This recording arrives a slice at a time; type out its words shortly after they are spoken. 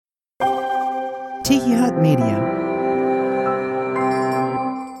Tiki Hut Media.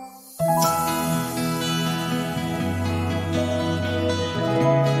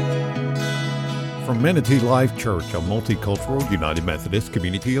 From Manatee Life Church, a multicultural United Methodist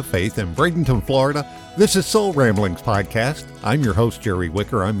community of faith in Bradenton, Florida, this is Soul Ramblings Podcast. I'm your host, Jerry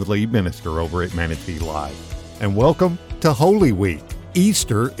Wicker. I'm the lead minister over at Manatee Life. And welcome to Holy Week.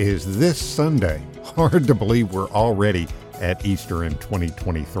 Easter is this Sunday. Hard to believe we're already at Easter in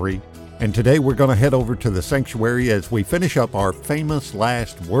 2023. And today we're going to head over to the sanctuary as we finish up our Famous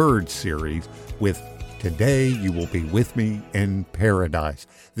Last Words series with Today You Will Be With Me in Paradise.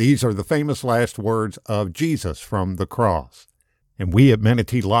 These are the famous last words of Jesus from the cross. And we at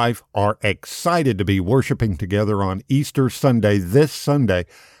Manatee Life are excited to be worshiping together on Easter Sunday, this Sunday.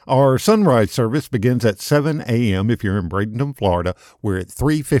 Our sunrise service begins at 7 a.m. if you're in Bradenton, Florida. We're at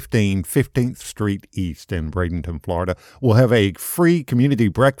 315 15th Street East in Bradenton, Florida. We'll have a free community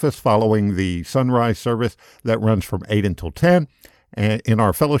breakfast following the sunrise service that runs from 8 until 10 in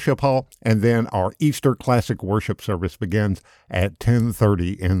our fellowship hall, and then our Easter Classic Worship service begins at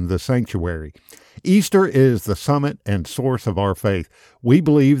 10:30 in the sanctuary. Easter is the summit and source of our faith. We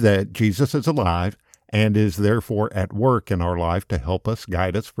believe that Jesus is alive and is therefore at work in our life to help us,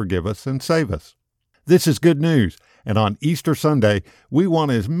 guide us, forgive us, and save us. This is good news, and on Easter Sunday, we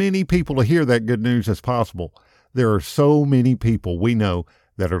want as many people to hear that good news as possible. There are so many people we know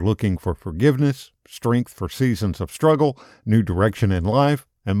that are looking for forgiveness, strength for seasons of struggle, new direction in life,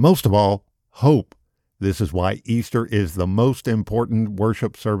 and most of all, hope. This is why Easter is the most important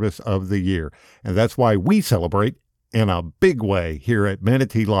worship service of the year, and that's why we celebrate in a big way here at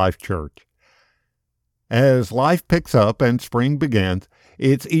Manatee Life Church. As life picks up and spring begins,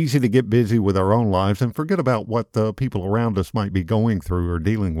 it's easy to get busy with our own lives and forget about what the people around us might be going through or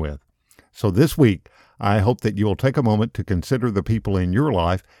dealing with. So this week, I hope that you'll take a moment to consider the people in your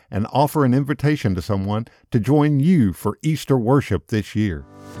life and offer an invitation to someone to join you for Easter worship this year.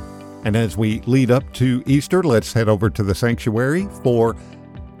 And as we lead up to Easter, let's head over to the sanctuary for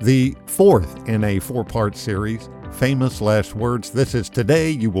the fourth in a four-part series, Famous Last Words. This is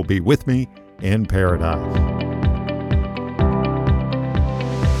Today You Will Be With Me in Paradise.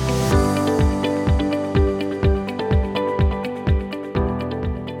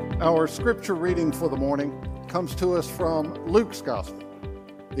 Our scripture reading for the morning comes to us from Luke's Gospel,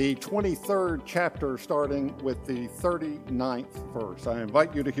 the 23rd chapter, starting with the 39th verse. I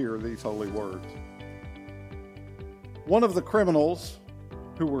invite you to hear these holy words. One of the criminals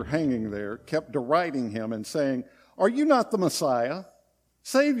who were hanging there kept deriding him and saying, "Are you not the Messiah?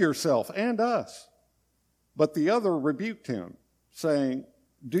 Save yourself and us." But the other rebuked him, saying,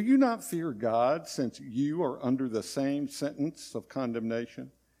 "Do you not fear God, since you are under the same sentence of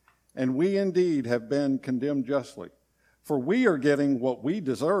condemnation? And we indeed have been condemned justly, for we are getting what we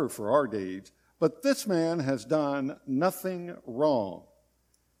deserve for our deeds, but this man has done nothing wrong."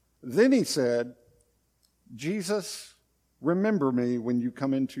 Then he said, "Jesus, remember me when you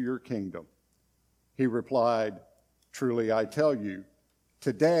come into your kingdom." He replied, "Truly I tell you,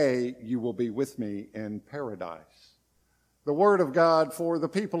 today you will be with me in paradise." The word of God for the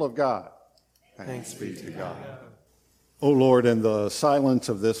people of God. Thanks be to God. O Lord, in the silence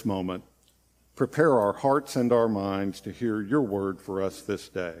of this moment, prepare our hearts and our minds to hear your word for us this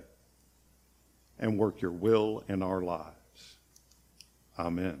day and work your will in our lives.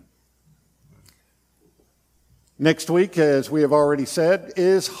 Amen. Next week, as we have already said,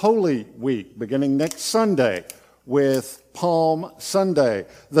 is Holy Week, beginning next Sunday with Palm Sunday,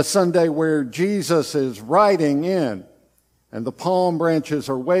 the Sunday where Jesus is riding in and the palm branches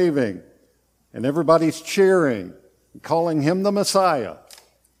are waving and everybody's cheering, calling him the Messiah.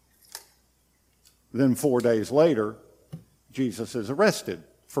 Then 4 days later, Jesus is arrested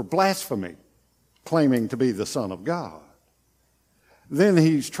for blasphemy, claiming to be the Son of God. Then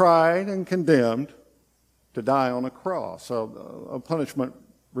he's tried and condemned to die on a cross, a punishment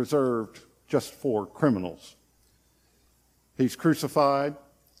reserved just for criminals. He's crucified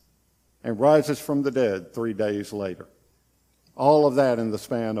and rises from the dead 3 days later. All of that in the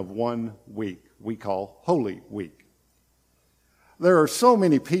span of 1 week we call Holy Week. There are so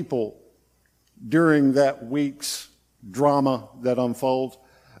many people during that week's drama that unfolds.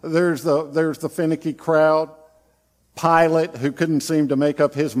 There's the finicky crowd, Pilate, who couldn't seem to make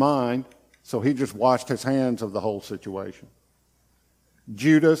up his mind, so he just washed his hands of the whole situation.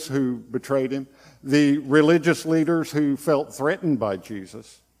 Judas, who betrayed him, the religious leaders who felt threatened by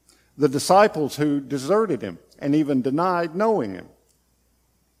Jesus, the disciples who deserted him and even denied knowing him,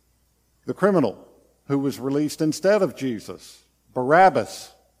 the criminal who was released instead of Jesus,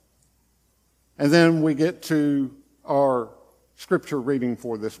 Barabbas. And then we get to our scripture reading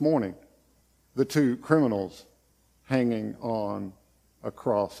for this morning. the two criminals hanging on a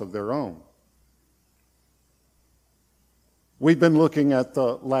cross of their own. We've been looking at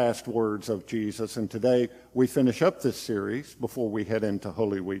the last words of Jesus, and today we finish up this series before we head into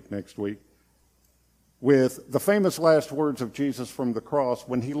Holy Week next week with the famous last words of Jesus from the cross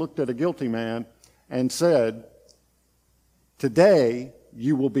when he looked at a guilty man and said, "Today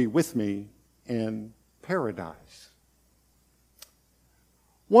you will be with me in paradise."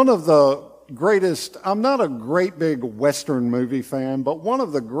 One of the greatest, I'm not a great big Western movie fan, but one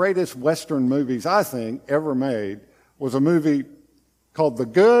of the greatest Western movies I think ever made was a movie called The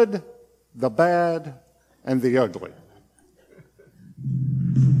Good, the Bad, and the Ugly.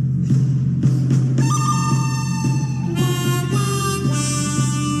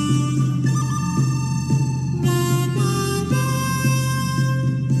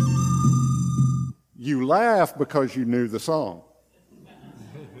 You laugh because you knew the song.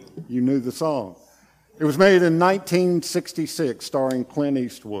 You knew the song. It was made in 1966, starring Clint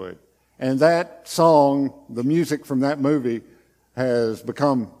Eastwood. And that song, the music from that movie, has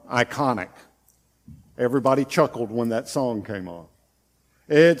become iconic. Everybody chuckled when that song came on.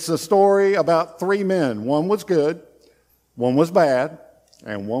 It's a story about three men. One was good, one was bad,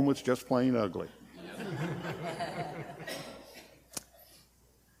 and one was just plain ugly.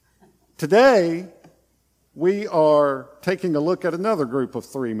 Today, we are taking a look at another group of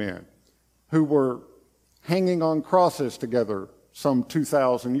three men who were hanging on crosses together some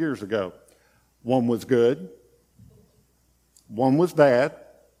 2,000 years ago. One was good, one was bad,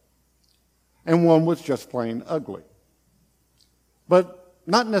 and one was just plain ugly. But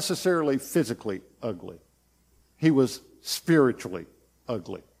not necessarily physically ugly. He was spiritually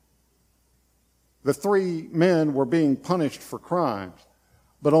ugly. The three men were being punished for crimes,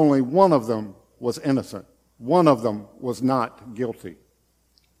 but only one of them was innocent. One of them was not guilty.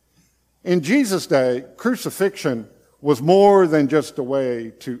 In Jesus' day, crucifixion was more than just a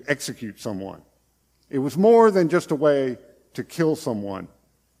way to execute someone. It was more than just a way to kill someone.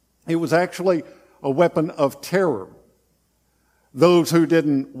 It was actually a weapon of terror. Those who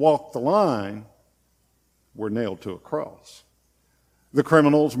didn't walk the line were nailed to a cross. The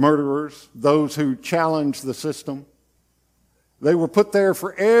criminals, murderers, those who challenged the system, they were put there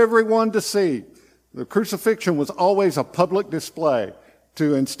for everyone to see. The crucifixion was always a public display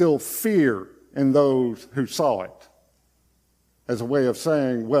to instill fear in those who saw it, as a way of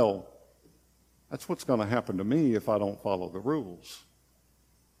saying, well, that's what's going to happen to me if I don't follow the rules.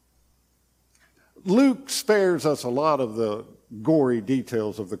 Luke spares us a lot of the gory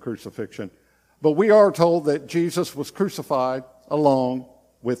details of the crucifixion, but we are told that Jesus was crucified along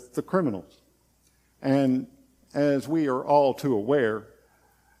with the criminals. And as we are all too aware,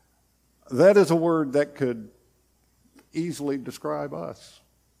 that is a word that could easily describe us.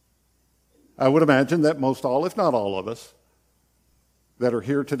 I would imagine that most all, if not all of us, that are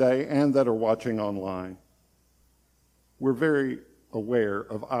here today and that are watching online, we're very aware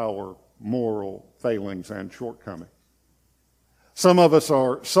of our moral failings and shortcomings. Some of us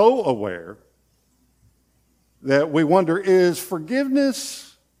are so aware that we wonder, is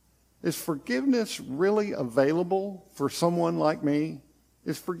forgiveness really available for someone like me?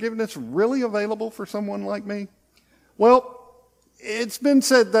 Is forgiveness really available for someone like me? Well, it's been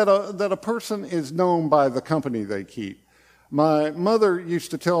said that a person is known by the company they keep. My mother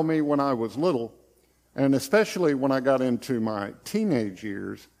used to tell me when I was little, and especially when I got into my teenage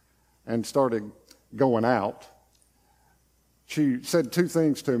years and started going out, she said two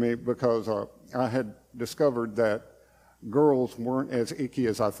things to me because I had discovered that girls weren't as icky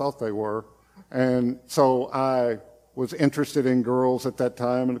as I thought they were. And so I was interested in girls at that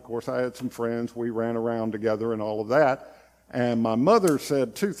time, and of course I had some friends. We ran around together and all of that. And my mother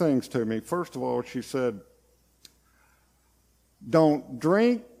said two things to me. First of all, she said, don't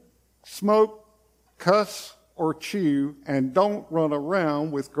drink, smoke, cuss, or chew, and don't run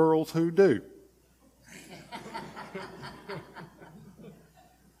around with girls who do.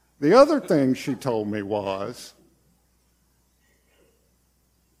 The other thing she told me was,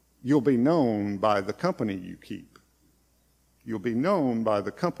 you'll be known by the company you keep. You'll be known by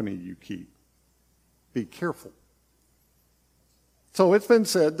the company you keep. Be careful. So it's been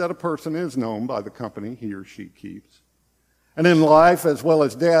said that a person is known by the company he or she keeps. And in life as well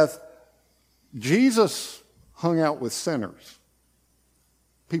as death, Jesus hung out with sinners,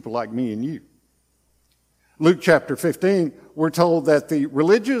 people like me and you. Luke chapter 15, we're told that the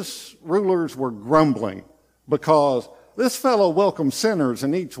religious rulers were grumbling because this fellow welcomes sinners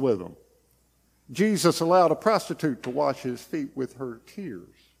and eats with them. Jesus allowed a prostitute to wash his feet with her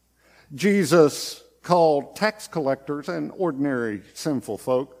tears. Jesus called tax collectors and ordinary sinful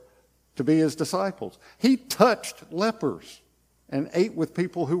folk to be his disciples. He touched lepers and ate with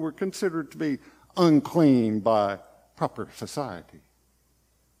people who were considered to be unclean by proper society.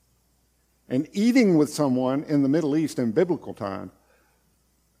 And eating with someone in the Middle East in biblical time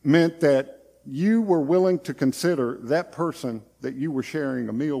meant that you were willing to consider that person that you were sharing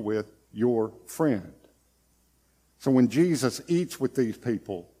a meal with your friend. So when Jesus eats with these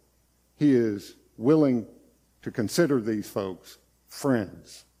people, he is willing to consider these folks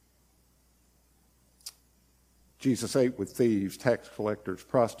friends. Jesus ate with thieves, tax collectors,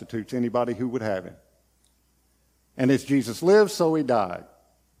 prostitutes, anybody who would have him. And as Jesus lived, so he died.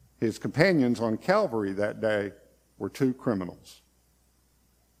 His companions on Calvary that day were two criminals.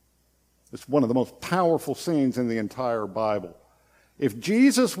 It's one of the most powerful scenes in the entire Bible. If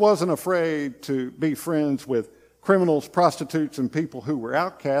Jesus wasn't afraid to be friends with criminals, prostitutes, and people who were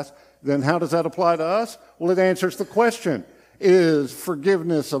outcasts, then how does that apply to us? Well, it answers the question. Is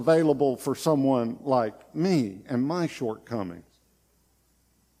forgiveness available for someone like me and my shortcomings?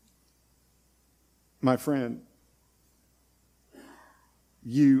 My friend,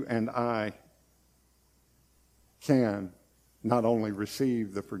 you and I can not only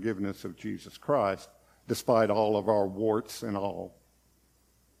receive the forgiveness of Jesus Christ, despite all of our warts and all,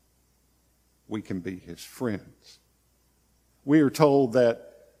 we can be his friends. We are told that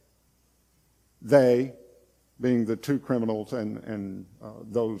they, being the two criminals and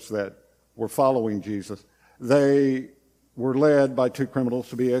those that were following Jesus, they were led by two criminals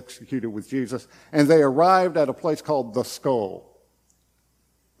to be executed with Jesus, and they arrived at a place called the Skull.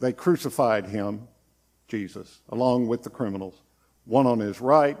 They crucified him, Jesus, along with the criminals, one on his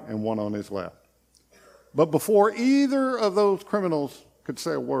right and one on his left. But before either of those criminals could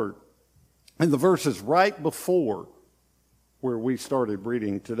say a word, in the verses right before where we started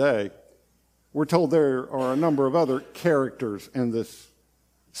reading today, we're told there are a number of other characters in this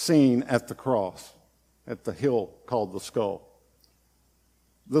scene at the cross, at the hill called the Skull.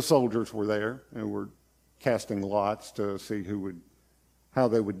 The soldiers were there and were casting lots to see how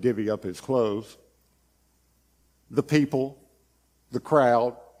they would divvy up his clothes. The people, the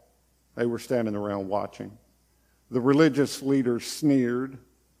crowd, they were standing around watching. The religious leaders sneered.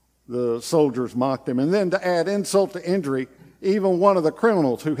 The soldiers mocked him. And then to add insult to injury, even one of the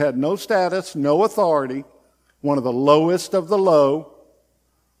criminals who had no status, no authority, one of the lowest of the low,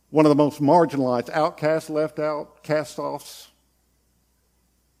 one of the most marginalized, outcasts, left out, cast-offs,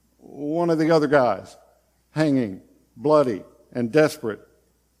 one of the other guys hanging, bloody and desperate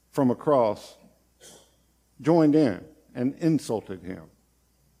from a cross, joined in and insulted him.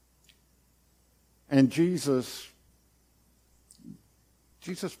 And Jesus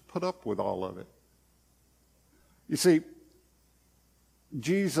put up with all of it. You see,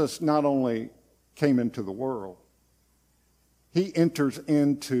 Jesus not only came into the world, he enters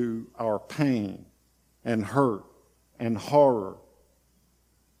into our pain and hurt and horror.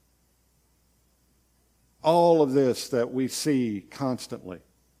 All of this that we see constantly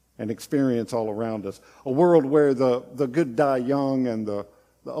and experience all around us. A world where the good die young and the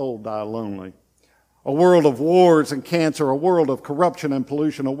old die lonely. A world of wars and cancer, a world of corruption and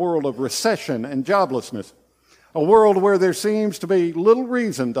pollution, a world of recession and joblessness. A world where there seems to be little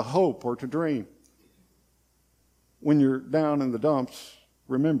reason to hope or to dream. When you're down in the dumps,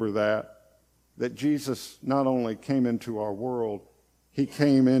 remember that Jesus not only came into our world, he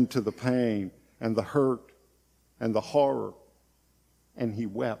came into the pain and the hurt and the horror, and he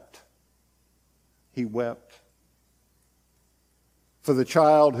wept. He wept. For the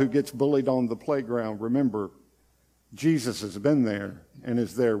child who gets bullied on the playground, remember, Jesus has been there and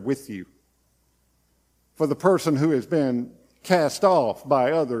is there with you. For the person who has been cast off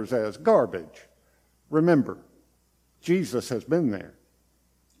by others as garbage, remember, Jesus has been there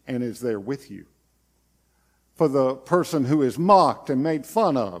and is there with you. For the person who is mocked and made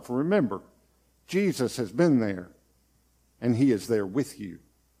fun of, remember, Jesus has been there and he is there with you.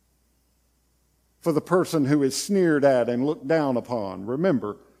 For the person who is sneered at and looked down upon,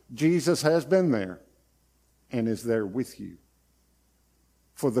 remember, Jesus has been there and is there with you.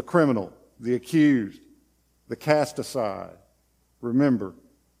 For the criminal, the accused, the cast aside, remember,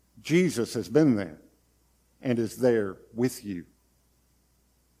 Jesus has been there and is there with you.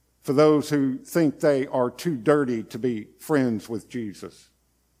 For those who think they are too dirty to be friends with Jesus,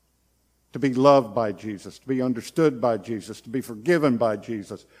 to be loved by Jesus, to be understood by Jesus, to be forgiven by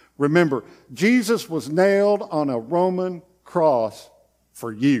Jesus, remember, Jesus was nailed on a Roman cross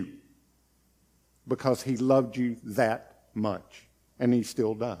for you because he loved you that much, and he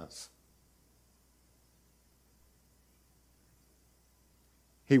still does.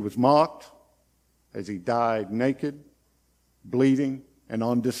 He was mocked as he died naked, bleeding, and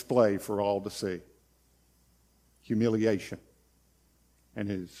on display for all to see. Humiliation. And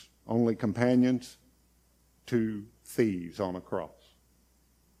his only companions, 2 thieves on a cross.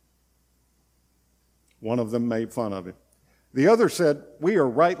 One of them made fun of him. The other said, "We are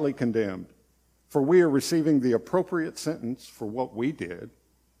rightly condemned, for we are receiving the appropriate sentence for what we did.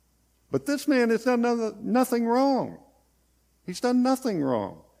 But this man has done nothing wrong. He's done nothing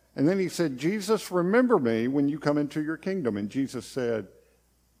wrong." And then he said, "Jesus, remember me when you come into your kingdom." And Jesus said,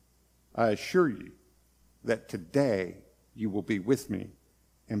 "I assure you that today you will be with me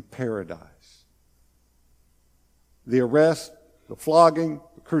in paradise." The arrest, the flogging,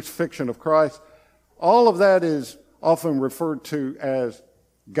 the crucifixion of Christ, all of that is often referred to as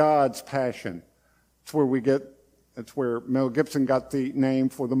God's passion. It's where Mel Gibson got the name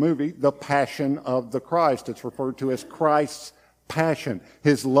for the movie, The Passion of the Christ. It's referred to as Christ's passion,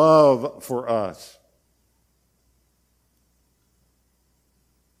 his love for us.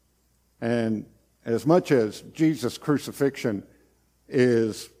 And as much as Jesus' crucifixion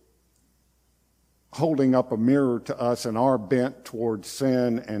is holding up a mirror to us in our bent towards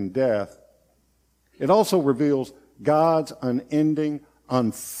sin and death, it also reveals God's unending,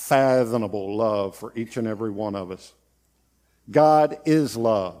 unfathomable love for each and every one of us. God is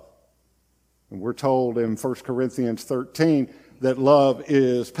love. And we're told in 1 Corinthians 13 that love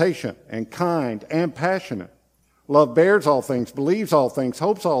is patient and kind and passionate. Love bears all things, believes all things,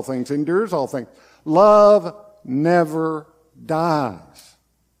 hopes all things, endures all things. Love never dies.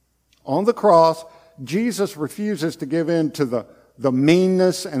 On the cross, Jesus refuses to give in to the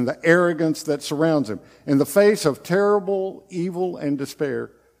meanness and the arrogance that surrounds him. In the face of terrible evil and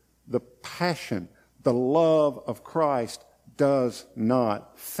despair, the passion, the love of Christ does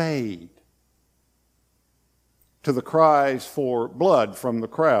not fade. To the cries for blood from the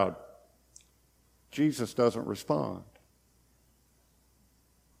crowd, Jesus doesn't respond.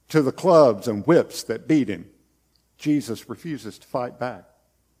 To the clubs and whips that beat him, Jesus refuses to fight back.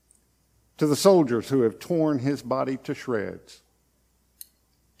 To the soldiers who have torn his body to shreds,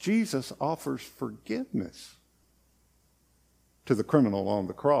 Jesus offers forgiveness. To the criminal on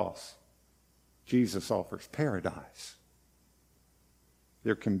the cross, Jesus offers paradise.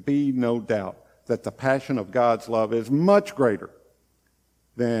 There can be no doubt that the passion of God's love is much greater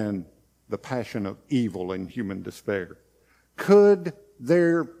than the passion of evil and human despair. Could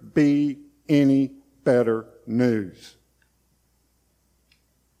there be any better news?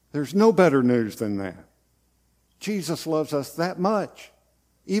 There's no better news than that. Jesus loves us that much,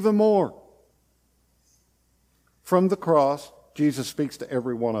 even more. From the cross, Jesus speaks to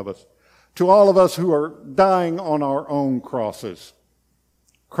every one of us. To all of us who are dying on our own crosses.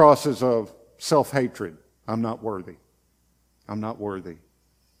 Crosses of self-hatred. I'm not worthy. I'm not worthy.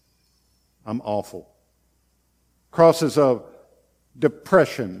 I'm awful. Crosses of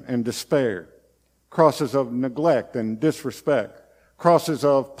depression and despair. Crosses of neglect and disrespect. Crosses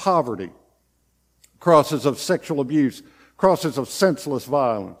of poverty. Crosses of sexual abuse. Crosses of senseless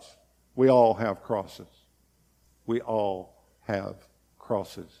violence. We all have crosses. We all have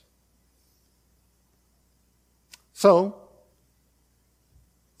crosses. So,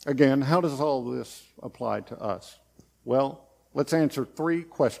 again, how does all this apply to us? Well, let's answer 3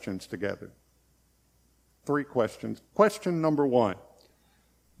 questions together. 3 questions. Question number 1.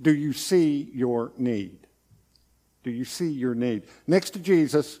 Do you see your need? Do you see your need? Next to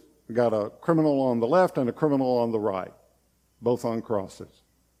Jesus, we got a criminal on the left and a criminal on the right, both on crosses.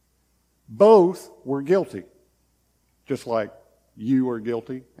 Both were guilty, just like you are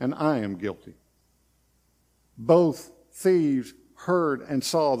guilty and I am guilty. Both thieves heard and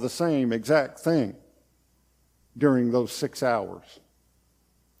saw the same exact thing during those 6 hours.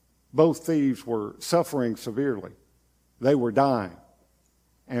 Both thieves were suffering severely. They were dying.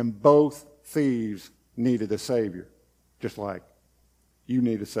 And both thieves needed a Savior, just like you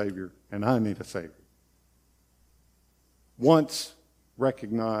need a Savior and I need a Savior. Once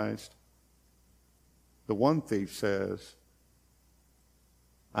recognized, the one thief says,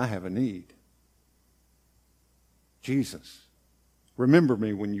 I have a need. Jesus, remember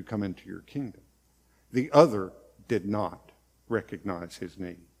me when you come into your kingdom. The other did not recognize his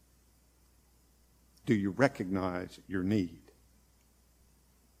need. Do you recognize your need?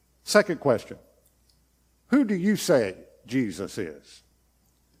 Second question. Who do you say Jesus is?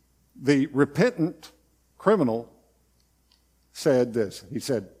 The repentant criminal said this. He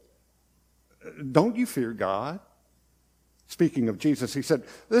said, don't you fear God? Speaking of Jesus, he said,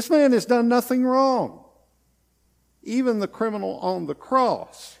 this man has done nothing wrong. Even the criminal on the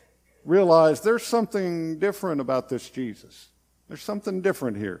cross realized there's something different about this Jesus. There's something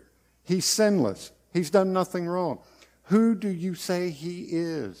different here. He's sinless. He's done nothing wrong. Who do you say he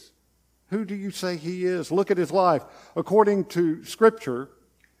is? Who do you say he is? Look at his life. According to Scripture,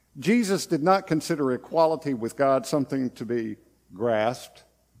 Jesus did not consider equality with God something to be grasped,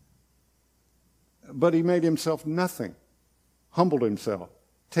 but he made himself nothing, humbled himself,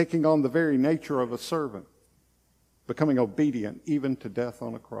 taking on the very nature of a servant, becoming obedient even to death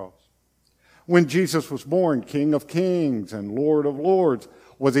on a cross. When Jesus was born, King of Kings and Lord of Lords,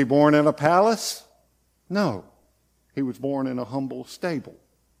 was he born in a palace? No. He was born in a humble stable,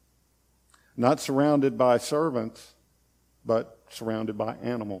 not surrounded by servants, but surrounded by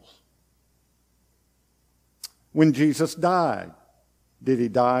animals. When Jesus died, did he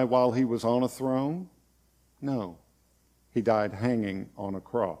die while he was on a throne? No. He died hanging on a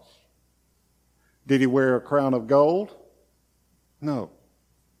cross. Did he wear a crown of gold? No.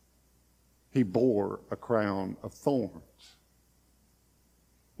 He bore a crown of thorns.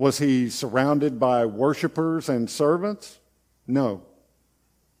 Was he surrounded by worshipers and servants? No.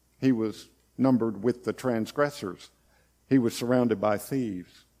 He was numbered with the transgressors. He was surrounded by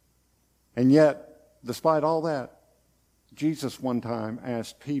thieves. And yet, despite all that, Jesus one time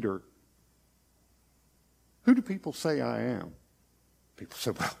asked Peter, "Who do people say I am?" People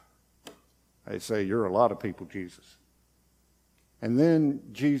said, "Well, they say you're a lot of people, Jesus." And then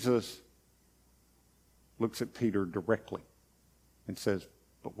Jesus looks at Peter directly and says,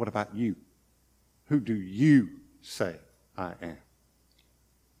 "But what about you? Who do you say I am?"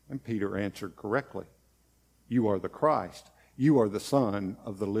 And Peter answered correctly, "You are the Christ. You are the Son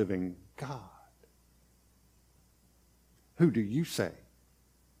of the living God." Who do you say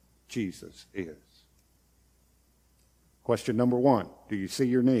Jesus is? Question number 1, do you see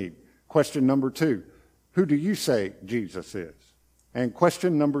your need? Question number 2, who do you say Jesus is? And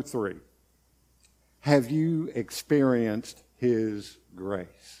question number 3, have you experienced his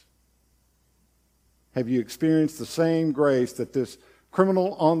grace? Have you experienced the same grace that this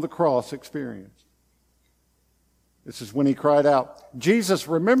criminal on the cross experienced? This is when he cried out, "Jesus,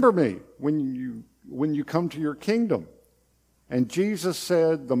 remember me when you come to your kingdom." And Jesus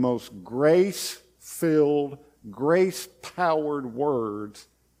said the most grace-filled, grace-powered words.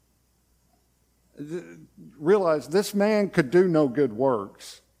 Realize this man could do no good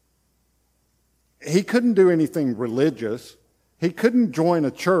works. He couldn't do anything religious. He couldn't join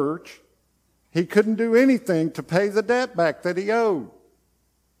a church. He couldn't do anything to pay the debt back that he owed.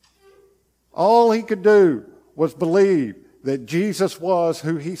 All he could do was believe that Jesus was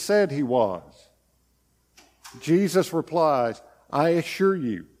who he said he was. Jesus replies, "I assure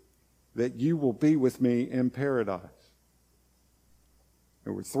you that you will be with me in paradise."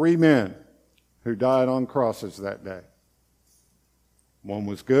 There were 3 men who died on crosses that day. One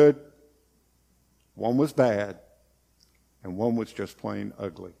was good, one was bad, and one was just plain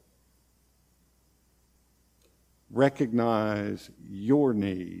ugly. Recognize your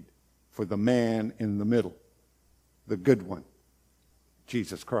need for the man in the middle, the good one,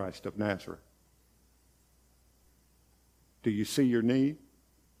 Jesus Christ of Nazareth. Do you see your need?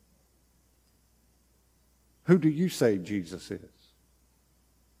 Who do you say Jesus is?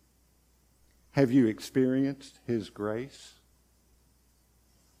 Have you experienced his grace?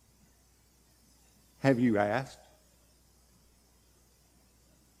 Have you asked?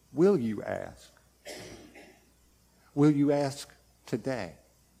 Will you ask? Will you ask today?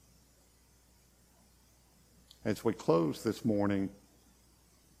 As we close this morning,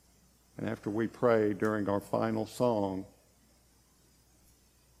 and after we pray during our final song,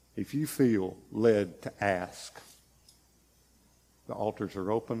 if you feel led to ask, the altars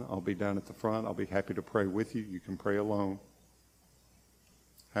are open. I'll be down at the front. I'll be happy to pray with you. You can pray alone.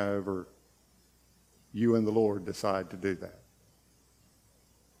 However, you and the Lord decide to do that.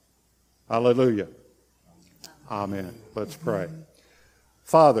 Hallelujah. Amen. Let's pray.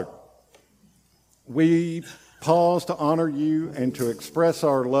 Father, we pause to honor you and to express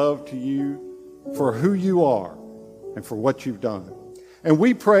our love to you for who you are and for what you've done. And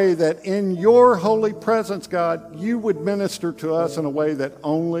we pray that in your holy presence, God, you would minister to us in a way that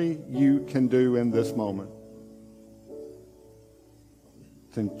only you can do in this moment.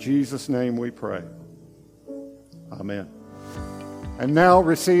 It's in Jesus' name we pray. Amen. And now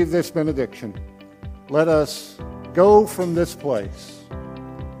receive this benediction. Let us go from this place.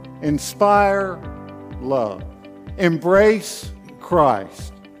 Inspire love. Embrace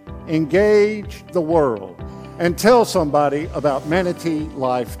Christ. Engage the world. And tell somebody about Manatee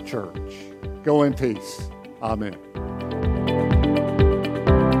Life Church. Go in peace. Amen.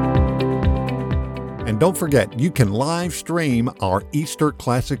 And don't forget, you can live stream our Easter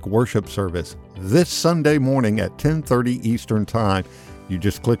Classic Worship Service this Sunday morning at 10:30 Eastern Time. You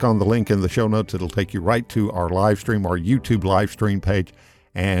just click on the link in the show notes. It'll take you right to our live stream, our YouTube live stream page.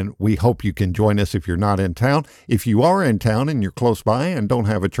 And we hope you can join us if you're not in town. If you are in town and you're close by and don't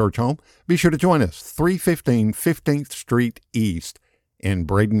have a church home, be sure to join us, 315 15th Street East in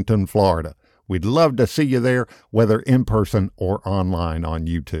Bradenton, Florida. We'd love to see you there, whether in person or online on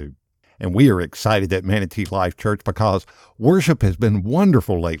YouTube. And we are excited at Manatee Life Church because worship has been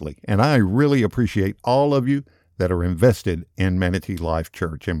wonderful lately. And I really appreciate all of you that are invested in Manatee Life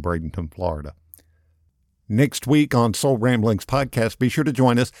Church in Bradenton, Florida. Next week on Soul Ramblings Podcast, be sure to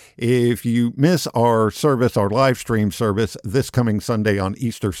join us. If you miss our service, our live stream service this coming Sunday on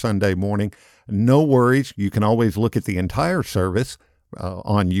Easter Sunday morning, no worries. You can always look at the entire service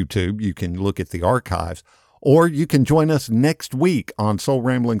on YouTube. You can look at the archives, or you can join us next week on Soul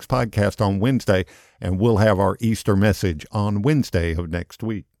Ramblings Podcast on Wednesday, and we'll have our Easter message on Wednesday of next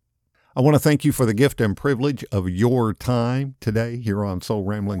week. I want to thank you for the gift and privilege of your time today here on Soul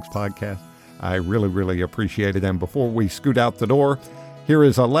Ramblings Podcast. I really, really appreciate it. And before we scoot out the door, here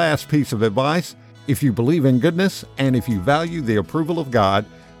is a last piece of advice. If you believe in goodness and if you value the approval of God,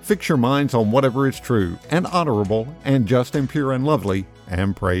 fix your minds on whatever is true and honorable and just and pure and lovely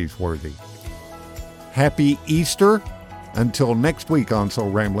and praiseworthy. Happy Easter. Until next week on Soul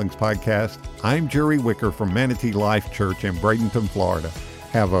Ramblings Podcast, I'm Jerry Wicker from Manatee Life Church in Bradenton, Florida.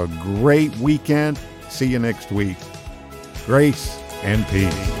 Have a great weekend. See you next week. Grace and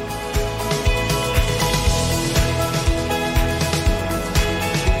peace.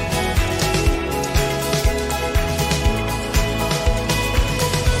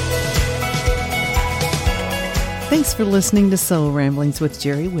 Thanks for listening to Soul Ramblings with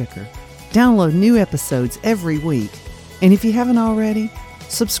Jerry Wicker. Download new episodes every week. And if you haven't already,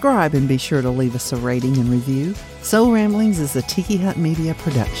 subscribe and be sure to leave us a rating and review. Soul Ramblings is a Tiki Hut Media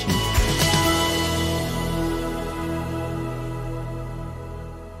production.